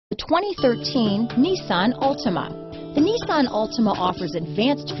The 2013 Nissan Altima. The Nissan Altima offers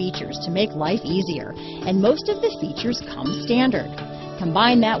advanced features to make life easier, and most of the features come standard.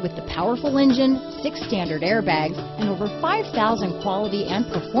 Combine that with the powerful engine, 6 standard airbags, and over 5,000 quality and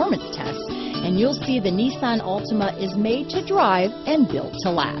performance tests, and you'll see the Nissan Altima is made to drive and built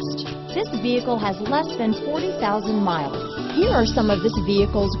to last. This vehicle has less than 40,000 miles. Here are some of this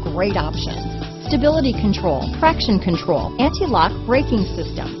vehicle's great options: stability control, traction control, anti-lock braking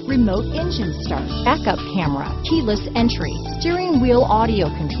system, remote engine start, backup camera, keyless entry, steering wheel audio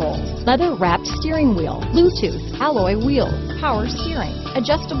controls, leather-wrapped steering wheel, Bluetooth, alloy wheels, power steering,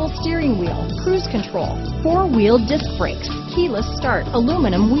 adjustable steering wheel, cruise control, 4-wheel disc brakes, keyless start,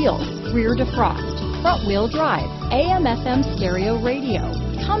 aluminum wheels, rear defrost, front-wheel drive, AM/FM stereo radio.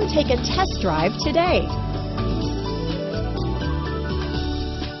 Come take a test drive today.